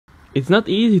It's not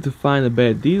easy to find a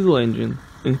bad diesel engine.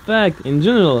 In fact, in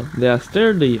general, they are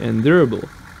sturdy and durable.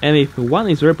 And if one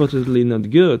is reportedly not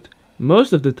good,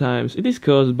 most of the times it is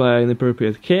caused by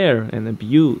inappropriate care and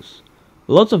abuse.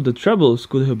 Lots of the troubles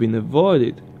could have been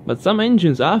avoided, but some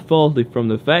engines are faulty from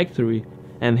the factory,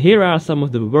 and here are some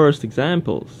of the worst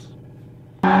examples.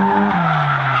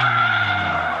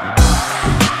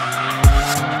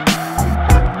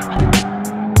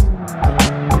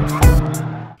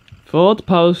 Ford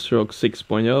Powerstroke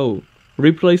 6.0.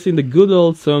 Replacing the good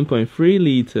old 7.3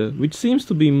 liter, which seems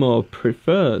to be more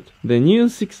preferred. The new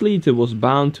 6 liter was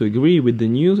bound to agree with the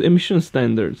new emission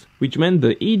standards, which meant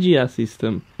the EGR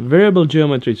system, variable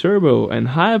geometry turbo and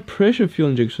higher pressure fuel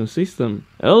injection system.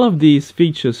 All of these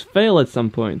features fail at some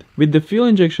point, with the fuel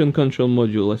injection control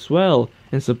module as well,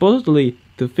 and supposedly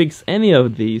to fix any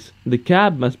of these, the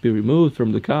cab must be removed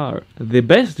from the car. The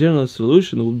best general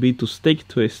solution would be to stick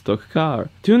to a stock car.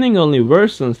 Tuning only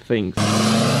worsens things.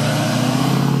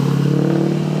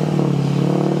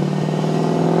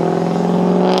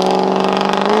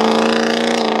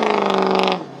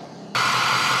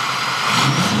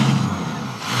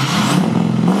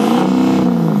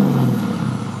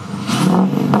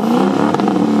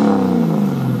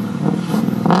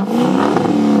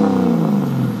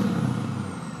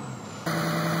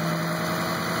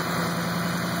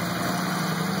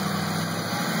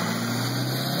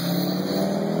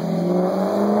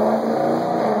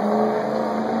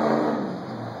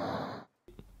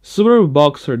 Subaru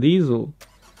Boxer Diesel.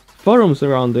 Forums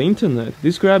around the internet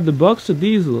describe the Boxer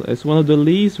Diesel as one of the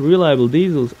least reliable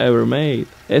diesels ever made.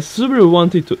 As Subaru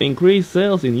wanted to increase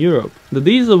sales in Europe, the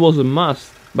diesel was a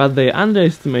must, but they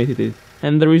underestimated it,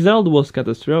 and the result was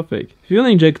catastrophic. Fuel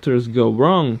injectors go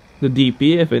wrong, the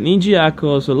DPF and EGR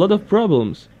cause a lot of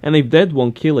problems, and if that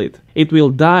won't kill it, it will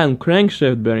die on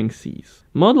crankshaft bearing Cs.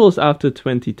 Models after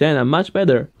 2010 are much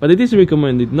better, but it is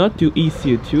recommended not to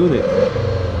ECU tune it.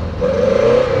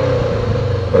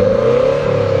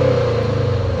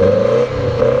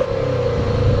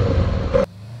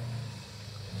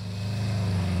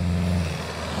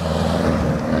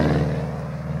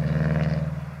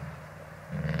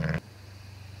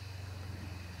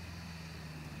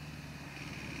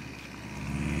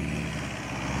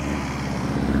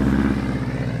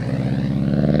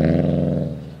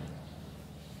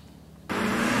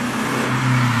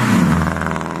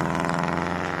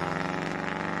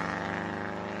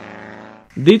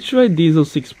 Detroit Diesel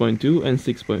 6.2 and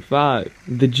 6.5.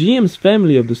 The GM's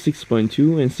family of the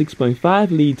 6.2 and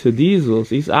 6.5 liter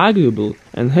diesels is arguable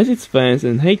and has its fans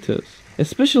and haters.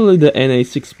 Especially the NA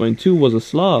 6.2 was a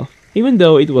sloth. Even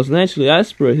though it was naturally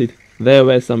aspirated, there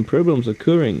were some problems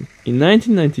occurring. In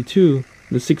 1992,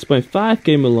 the 6.5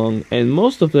 came along and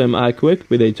most of them are equipped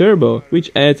with a turbo,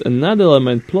 which adds another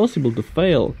element plausible to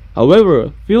fail.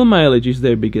 However, fuel mileage is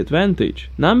their big advantage.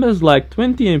 Numbers like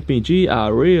 20 mpg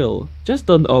are real. Just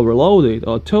don't overload it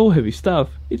or tow heavy stuff,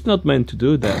 it's not meant to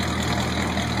do that.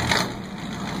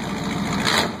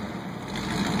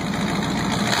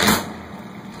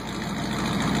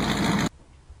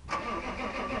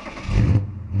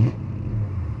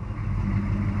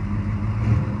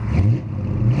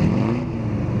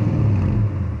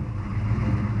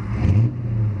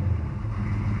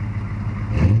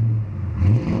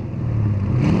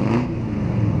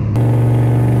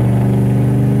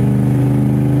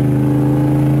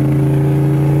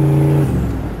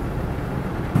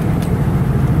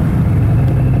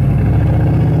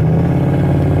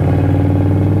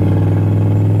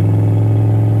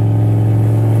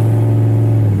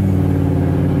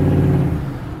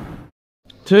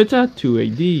 Toyota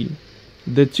 2AD.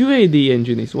 The 2AD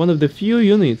engine is one of the few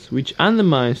units which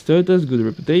undermines Toyota's good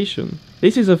reputation.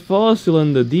 This is a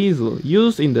 4-cylinder diesel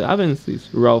used in the Avensis,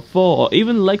 RAV4 or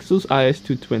even Lexus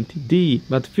IS220D,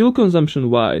 but fuel consumption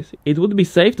wise, it would be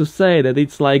safe to say that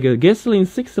it's like a gasoline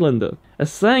 6-cylinder. A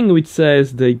saying which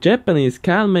says the Japanese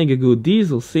can't make a good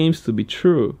diesel seems to be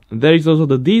true. There is also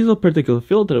the diesel particle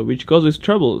filter which causes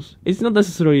troubles. It's not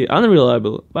necessarily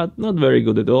unreliable, but not very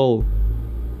good at all.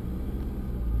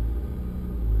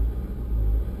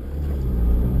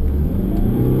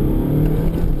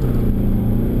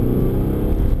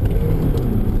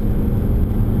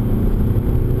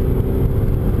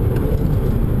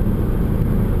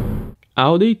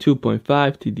 Audi 2.5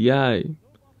 TDI.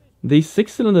 This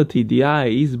 6-cylinder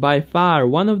TDI is by far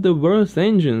one of the worst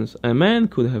engines a man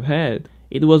could have had.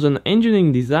 It was an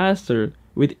engineering disaster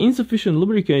with insufficient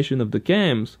lubrication of the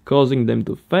cams, causing them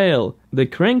to fail. The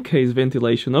crankcase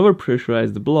ventilation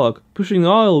overpressurized the block, pushing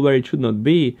oil where it should not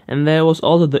be, and there was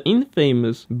also the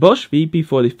infamous Bosch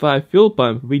VP45 fuel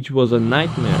pump, which was a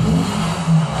nightmare.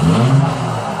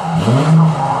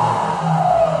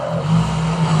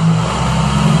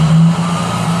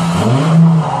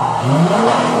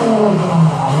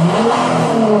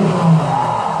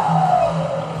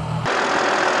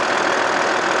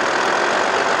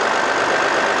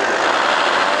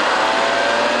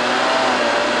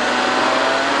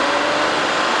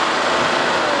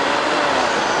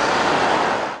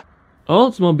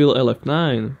 Oldsmobile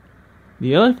LF9.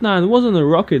 The LF9 wasn't a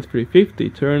rocket 350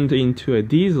 turned into a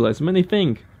diesel as many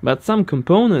think, but some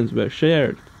components were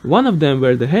shared. One of them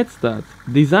were the head studs,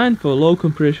 designed for low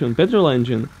compression petrol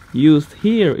engine, used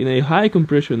here in a high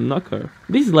compression knocker.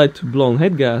 This led to blown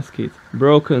head gasket,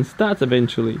 broken studs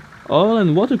eventually, oil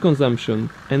and water consumption,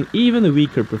 and even a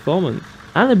weaker performance.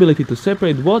 Inability to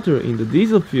separate water in the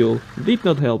diesel fuel did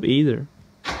not help either.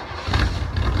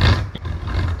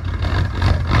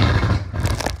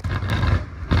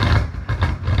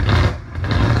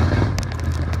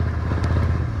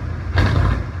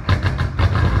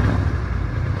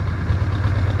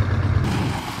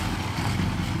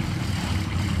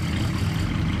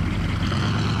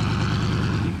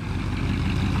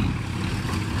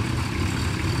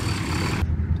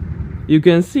 You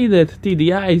can see that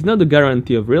TDI is not a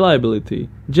guarantee of reliability.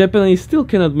 Japanese still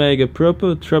cannot make a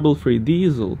proper trouble-free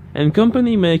diesel, and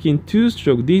company making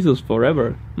two-stroke diesels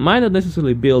forever might not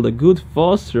necessarily build a good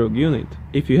four-stroke unit.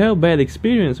 If you have bad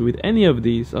experience with any of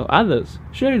these or others,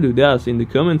 share it with us in the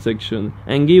comment section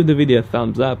and give the video a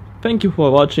thumbs up. Thank you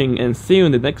for watching and see you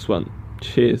in the next one.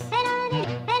 Cheers!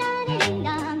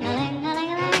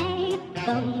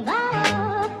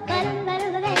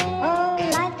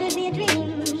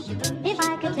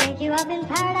 Up in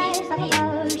Paris.